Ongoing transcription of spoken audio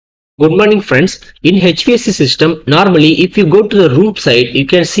Good morning friends. In HVAC system, normally if you go to the room side, you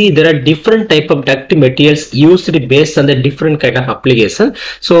can see there are different type of duct materials used based on the different kind of application.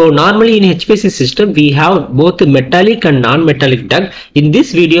 So normally in HVAC system, we have both metallic and non-metallic duct. In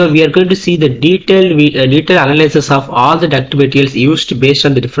this video, we are going to see the detailed analysis of all the duct materials used based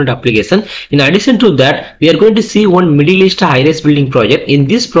on the different application. In addition to that, we are going to see one Middle East high-rise building project. In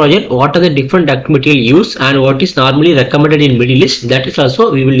this project, what are the different duct material used and what is normally recommended in Middle East, that is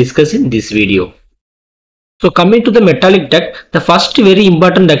also we will discuss in this video. So coming to the metallic duct, the first very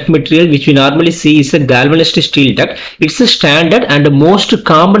important duct material which we normally see is a galvanized steel duct. It's a standard and the most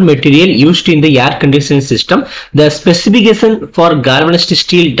common material used in the air conditioning system. The specification for galvanized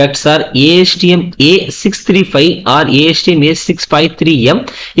steel ducts are ASTM A635 or ASTM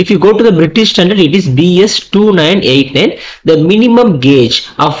A653M. If you go to the British standard, it is BS2989. The minimum gauge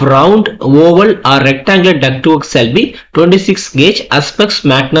of round, oval or rectangular ductwork shall be 26 gauge as per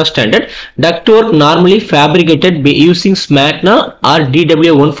SMACNA standard. Ductwork normally fabricated using SMACNA or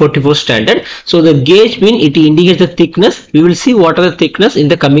DW144 standard. So the gauge mean it indicates the thickness. We will see what are the thickness in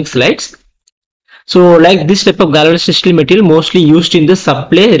the coming slides. So like this type of galvanized steel material mostly used in the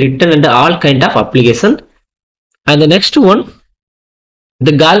supply, return and all kind of application. And the next one,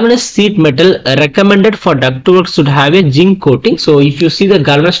 the galvanized sheet metal recommended for ductwork should have a zinc coating. So if you see the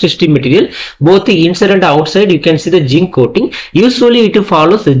galvanized steel material, both the inside and outside, you can see the zinc coating. Usually it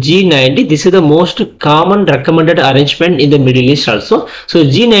follows the G90. This is the most common recommended arrangement in the Middle East also. So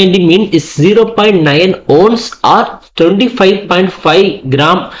G90 mean is 0.9 ounce or 25.5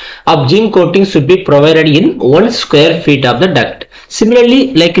 gram of zinc coating should be provided in 1 square feet of the duct.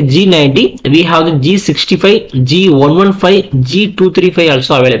 Similarly, like G90, we have the G65, G115, G235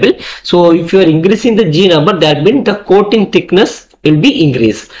 also available. So if you are increasing the G number, that means the coating thickness will be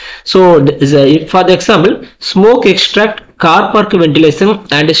increased. So for the example, smoke extract, car park ventilation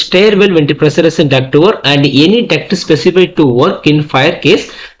and stairwell pressurization ductwork and any duct specified to work in fire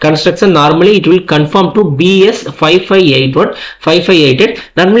case construction, normally it will conform to BS 5588.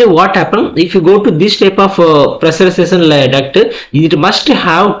 Normally what happens, if you go to this type of pressurization duct, it must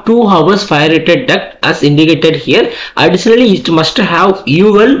have 2 hours fire rated duct as indicated here. Additionally, it must have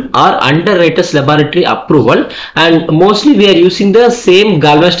UL or underwriter's laboratory approval, and mostly we are using the same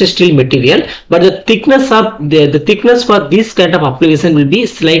galvanized steel material, but the thickness of the thickness for this kind of application will be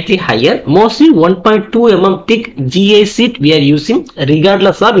slightly higher. Mostly 1.2 mm thick GA sheet we are using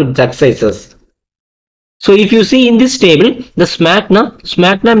regardless of its duct sizes. So if you see in this table, the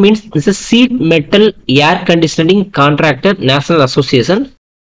SMACNA means this is Sheet Metal Air Conditioning Contractor National Association.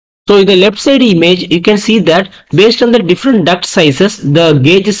 So in the left side image, you can see that based on the different duct sizes, the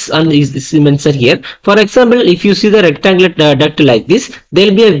gauges is mentioned here. For example, if you see the rectangular duct like this, there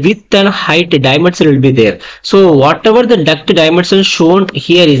will be a width and height dimension will be there. So whatever the duct dimension shown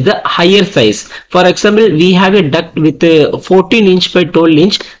here is the higher size. For example, we have a duct with 14 inch by 12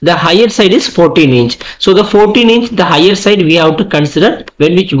 inch. The higher side is 14 inch. So the 14 inch, the higher side we have to consider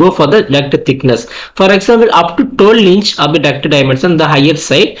when we go for the duct thickness. For example, up to 12 inch of the duct dimension, the higher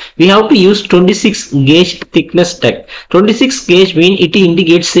side, we have to use 26 gauge thickness duct. 26 gauge mean it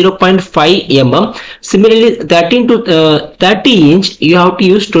indicates 0.5 mm. Similarly, 13 to 30 inch, you have to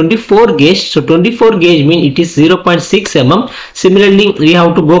use 24 gauge. So 24 gauge mean it is 0.6 mm. Similarly, we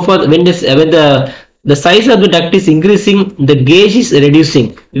have to go for when the size of the duct is increasing, the gauge is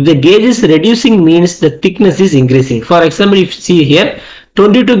reducing. If the gauge is reducing, means the thickness is increasing. For example, if you see here,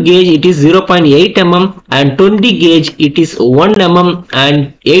 22 gauge it is 0.8 mm and 20 gauge it is 1 mm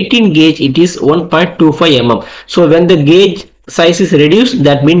and 18 gauge it is 1.25 mm. So when the gauge size is reduced,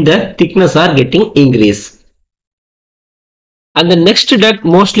 that means the thickness are getting increased. And the next duct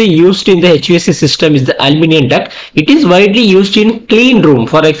mostly used in the HVAC system is the aluminum duct. It is widely used in clean room.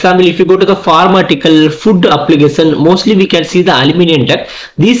 For example, if you go to the pharmaceutical food application, mostly we can see the aluminum duct.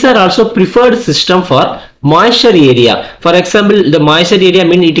 These are also preferred system for moisture area. For example, the moisture area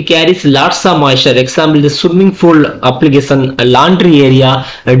mean it carries lots of moisture. Example, the swimming pool application, a laundry area,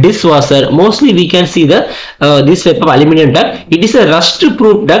 a dishwasher. Mostly we can see the this type of aluminum duct. It is a rust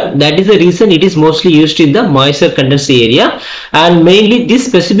proof duct. That is the reason it is mostly used in the moisture condensed area. And mainly this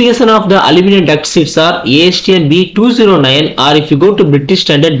specification of the aluminum duct sheets are ASTM B209, or if you go to British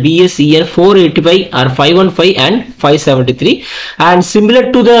standard BSEN 485 or 515 and 573. And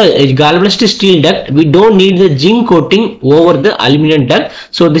similar to the galvanized steel duct, we don't need the zinc coating over the aluminum duct.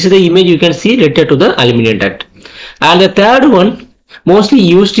 So this is the image you can see related to the aluminum duct. And the third one mostly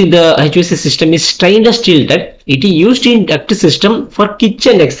used in the HVAC system is stainless steel duct. It is used in duct system for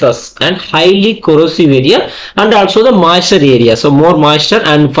kitchen extras and highly corrosive area and also the moisture area. So more moisture,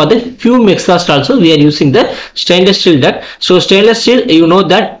 and for the fume exhaust also we are using the stainless steel duct. So stainless steel, you know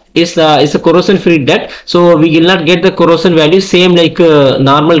that is a corrosion free duct, so we will not get the corrosion value same like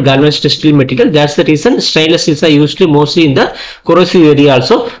normal galvanized steel material. That's the reason stainless steels are usually mostly in the corrosive area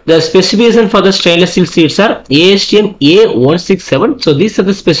also. The specification for the stainless steel sheets are ASTM A167. So these are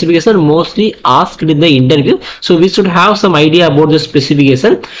the specification mostly asked in the interview, so we should have some idea about the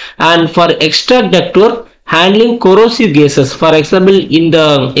specification. And for extract ductwork, handling corrosive gases, for example in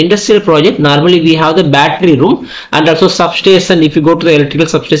the industrial project normally we have the battery room and also substation. If you go to the electrical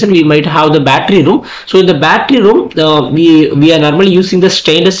substation, we might have the battery room. So in the battery room we are normally using the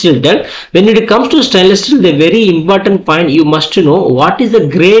stainless steel duct. When it comes to stainless steel, the very important point you must know what is the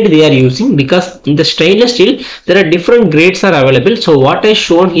grade they are using, because in the stainless steel there are different grades are available. So what I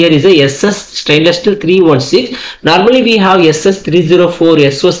shown here is a SS stainless steel 316. Normally we have SS 304,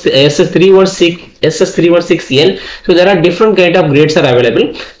 SS 316, SS316L. So there are different kind of grades are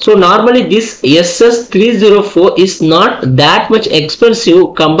available. So normally this SS304 is not that much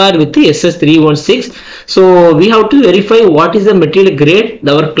expensive compared with the SS316. So we have to verify what is the material grade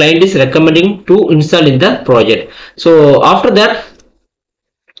our client is recommending to install in the project. So after that,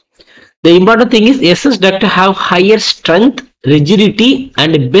 the important thing is SS duct have higher strength, rigidity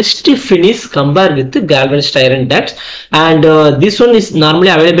and best finish compared with the galvanized iron ducts. And this one is normally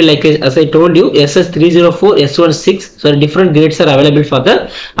available, like as I told you, SS304, S16. So different grades are available for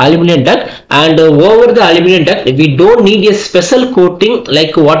the aluminum duct. And over the aluminum duct, we don't need a special coating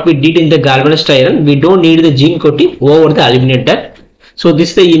like what we did in the galvanized iron. We don't need the zinc coating over the aluminum duct. So this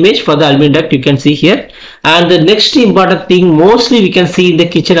is the image for the aluminum duct, you can see here. And the next important thing mostly we can see in the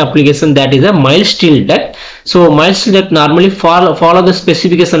kitchen application, that is a mild steel duct. So mild steel duct normally follow the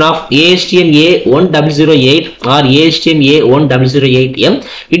specification of ASTM A1008 or ASTM A1008M.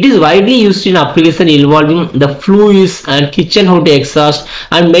 It is widely used in application involving the fluids and kitchen hot exhaust,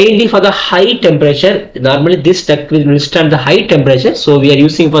 and mainly for the high temperature. Normally this duct will withstand the high temperature, so we are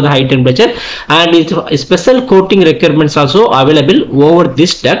using for the high temperature, and it's special coating requirements also available over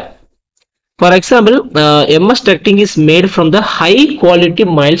this duct. For example, MS ducting is made from the high quality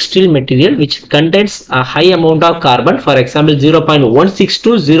mild steel material which contains a high amount of carbon. For example, 0.16 to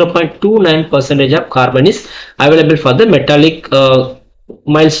 0.29% of carbon is available for the metallic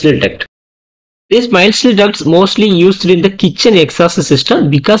mild steel duct. These mild steel ducts mostly used in the kitchen exhaust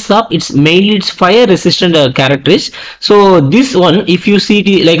system because of its mainly its fire resistant characteristics. So this one, if you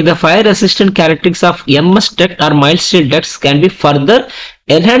see like the fire resistant characteristics of MS duct or mild steel ducts can be further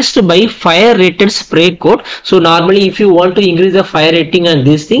enhanced by fire rated spray coat. So normally if you want to increase the fire rating and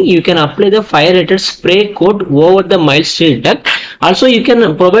this thing, you can apply the fire rated spray coat over the mild steel duct. Also you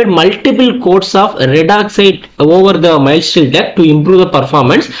can provide multiple coats of red oxide over the mild steel duct to improve the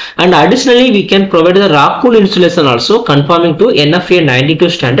performance, and additionally we can provide the rock wool insulation also conforming to NFA 92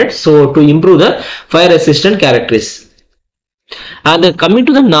 standard, so to improve the fire resistant characteristics. And coming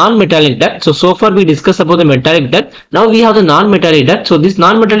to the non-metallic duct, so far we discussed about the metallic duct. Now we have the non-metallic duct. So this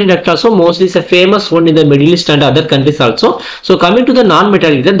non-metallic duct also mostly is a famous one in the Middle East and other countries also. So coming to the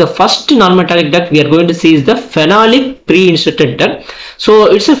non-metallic duct, the first non-metallic duct we are going to see is the phenolic pre-insulated duct.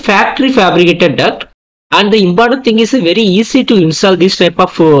 So it's a factory fabricated duct. And the important thing is very easy to install this type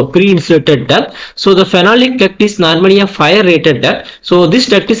of pre-insulated duct. So the phenolic duct is normally a fire rated duct. So this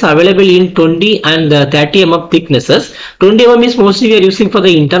duct is available in 20 and 30 mm thicknesses. 20 mm is mostly we are using for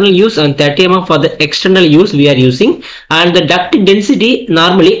the internal use, and 30 mm for the external use we are using. And the duct density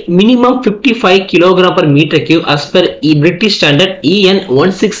normally minimum 55 kg per meter cube as per British standard EN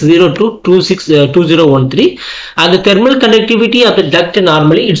 1602 2013. And the thermal conductivity of the duct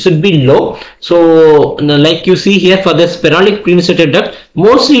normally it should be low. So like you see here for the phenolic pre-insulated duct,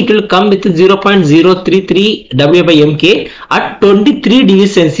 mostly it will come with 0.033 W by MK at 23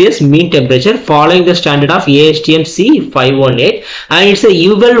 degrees Celsius mean temperature, following the standard of ASTM C518, and it's a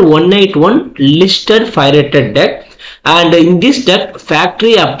UL 181 listed fire rated duct. And in this duct,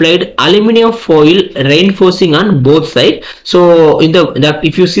 factory applied aluminum foil reinforcing on both sides. So in the duct,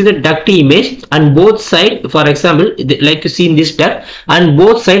 if you see the duct image, and both side, for example, like you see in this duct, and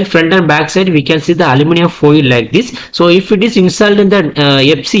both side, front and back side, we can see the aluminum foil like this. So if it is installed in the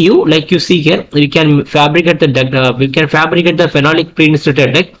FCU, like you see here, we can fabricate the duct, we can fabricate the phenolic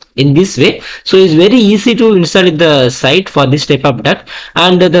pre-insulated duct in this way. So it's very easy to install in the site for this type of duct.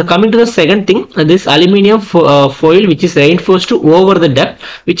 And coming to the second thing, this aluminum foil which is reinforced over the duct,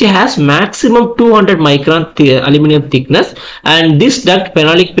 which has maximum 200 micron aluminum thickness. And this duct,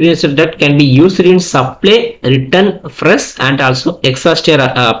 phenolic pre-insulated duct, can be used in supply, return, fresh and also exhaust air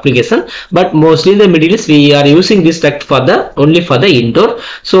application. But mostly in the Middle East we are using this duct for the only for the indoor.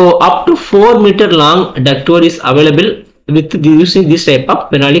 So up to 4 meter long ductwork is available with using this type of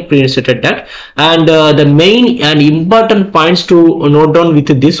phenolic pre-insulated duct. And the main and important points to note down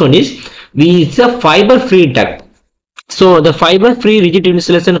with this one is it's a fiber free duct. So the fiber free rigid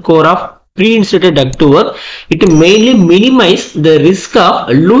insulation core of pre-insulated duct work, it mainly minimize the risk of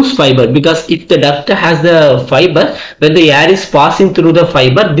loose fiber, because if the duct has the fiber, when the air is passing through the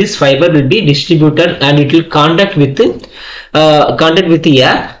fiber, this fiber will be distributed and it will contact with the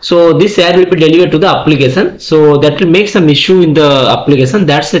air. So this air will be delivered to the application, so that will make some issue in the application.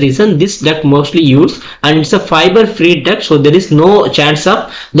 That's the reason this duct mostly used, and it's a fiber free duct, so there is no chance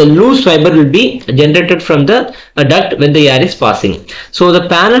of the loose fiber will be generated from the duct when the air is passing. So the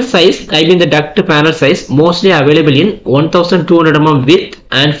panel size, I mean the duct panel size, mostly available in 1200 mm width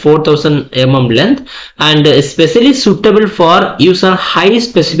and 4000 mm length, and especially suitable for use on high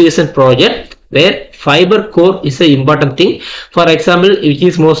specification project where fiber core is an important thing. For example, it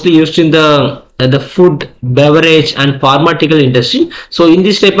is mostly used in the food, beverage and pharmaceutical industry. So in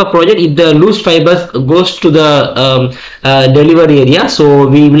this type of project, if the loose fibers goes to the delivery area,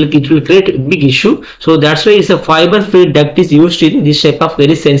 so it will create a big issue. So that's why it's a fiber free duct is used in this type of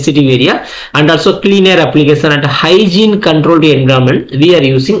very sensitive area, and also clean air application and hygiene controlled environment. We are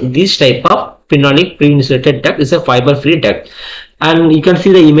using this type of phenolic pre-insulated duct is a fiber free duct, and you can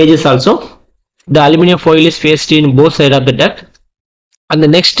see the images also. The aluminum foil is faced in both sides of the duct. And the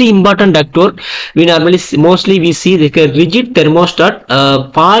next important ductwork, we mostly we see like a rigid thermostat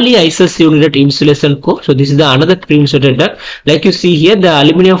polyisous unit insulation core. So this is the another pre-insulated duct. Like you see here, the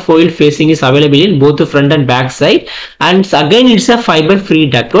aluminum foil facing is available in both the front and back side, and again it's a fiber free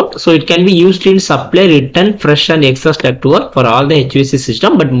ductwork. So it can be used in supply, return, fresh and exhaust ductwork for all the HVAC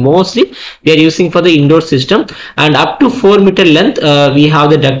system, but mostly we are using for the indoor system. And up to 4 meter length, we have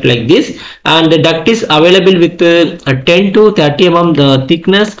the duct like this, and the duct is available with 10 to 30 mm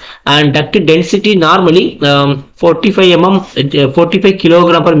thickness, and duct density normally 45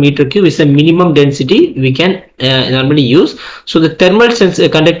 kilogram per meter cube is a minimum density we can normally use. So the thermal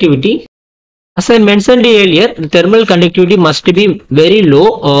conductivity, as I mentioned earlier, the thermal conductivity must be very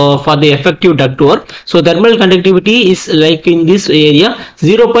low for the effective ductwork. So thermal conductivity is like in this area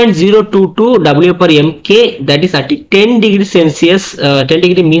 0.022 W per MK, that is at 10 degrees Celsius, 10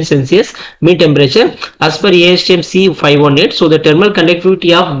 degree mean Celsius mean temperature as per ASTM C518. So the thermal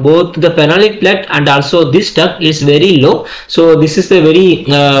conductivity of both the phenolic duct and also this duct is very low. So this is a very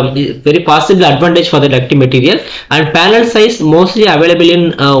possible advantage for the ducting material. And panel size mostly available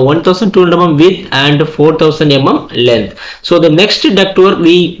in 1200 mm width and 4000 mm length. So the next ductwork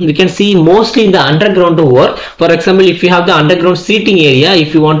we can see mostly in the underground work. For example, if you have the underground seating area,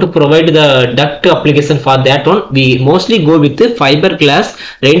 if you want to provide the duct application for that one, we mostly go with the fiberglass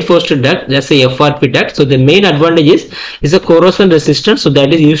reinforced duct, that's a FRP duct. So the main advantage is a corrosion resistance, so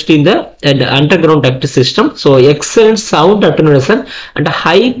that is used in the underground duct system. So excellent sound attenuation and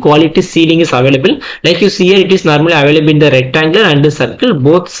high quality sealing is available. Like you see here, it is normally available in the rectangular and the circle,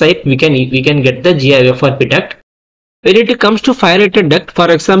 both sides we can get the GIFRP duct. When it comes to fire rated duct, for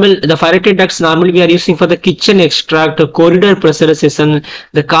example, the fire rated ducts normally we are using for the kitchen extract, corridor pressurization,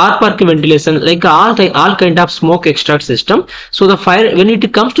 the car park ventilation, like all kind of smoke extract system. So the when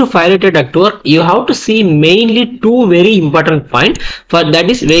it comes to fire rated ductwork, you have to see mainly two very important points. For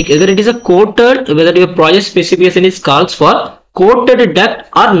that is whether it is a coated, whether your project specification is calls for coated duct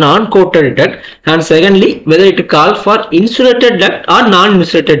or non-coated duct, and secondly whether it calls for insulated duct or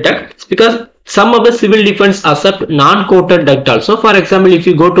non-insulated duct, because some of the civil defense accept non-coated duct also. For example, if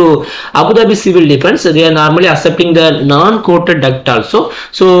you go to Abu Dhabi civil defense, they are normally accepting the non-coated duct also.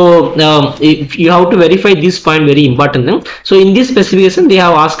 So if you have to verify this point, very important thing. So in this specification they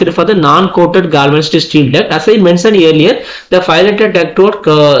have asked for the non-coated galvanized steel duct. As I mentioned earlier, the fire rated ductwork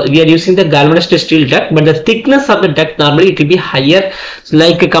we are using the galvanized steel duct, but the thickness of the duct normally it will be higher,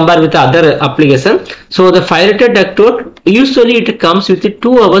 like compared with the other application. So the fire rated ductwork usually it comes with a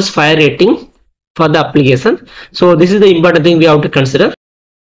 2 hours fire rating for the application. So this is the important thing we have to consider.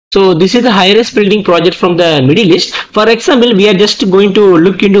 So this is the high-rise building project from the Middle East. For example, we are just going to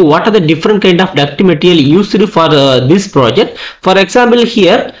look into what are the different kind of duct material used for this project. For example,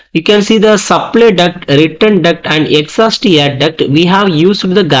 here you can see the supply duct, return duct and exhaust air duct. We have used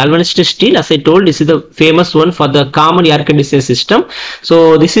the galvanized steel. As I told, this is the famous one for the common air conditioning system.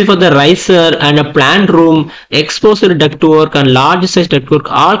 So this is for the riser and a plant room, exposed ductwork and large size ductwork,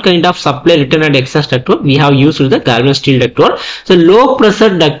 all kind of supply, return and exhaust ductwork. We have used the galvanized steel ductwork. So low pressure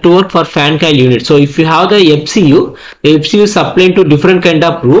ductwork for fan coil unit. So if you have the FCU, the FCU is supplying to different kind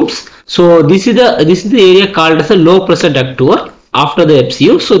of rooms. So this is the area called as a low pressure ductwork. after the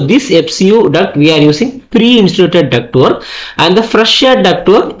FCU. So this FCU duct we are using pre-insulated ductwork, and the fresh air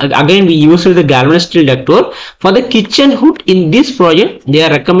ductwork again we use the galvanized steel ductwork. For the kitchen hood in this project they are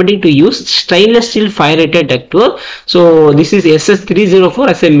recommending to use stainless steel fire rated ductwork. So this is SS304,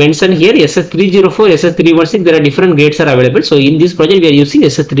 as I mentioned here, SS304, SS316, there are different grades are available. So in this project we are using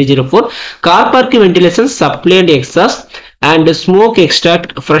SS304. Car park ventilation, supply and exhaust, and smoke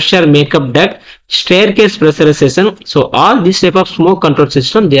extract, fresh air makeup duct, staircase pressurization. So all this type of smoke control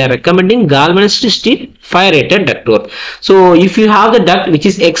system they are recommending galvanized steel fire rated ductwork. So if you have the duct which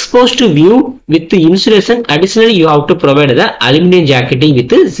is exposed to view with the insulation, additionally you have to provide the aluminum jacketing with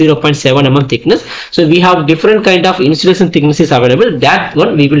 0.7 mm thickness. So we have different kind of insulation thicknesses available. That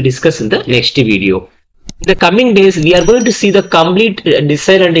one we will discuss in the next video. In the coming days, we are going to see the complete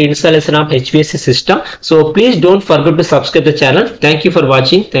design and installation of HVAC system. So please don't forget to subscribe the channel. Thank you for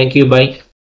watching. Thank you. Bye.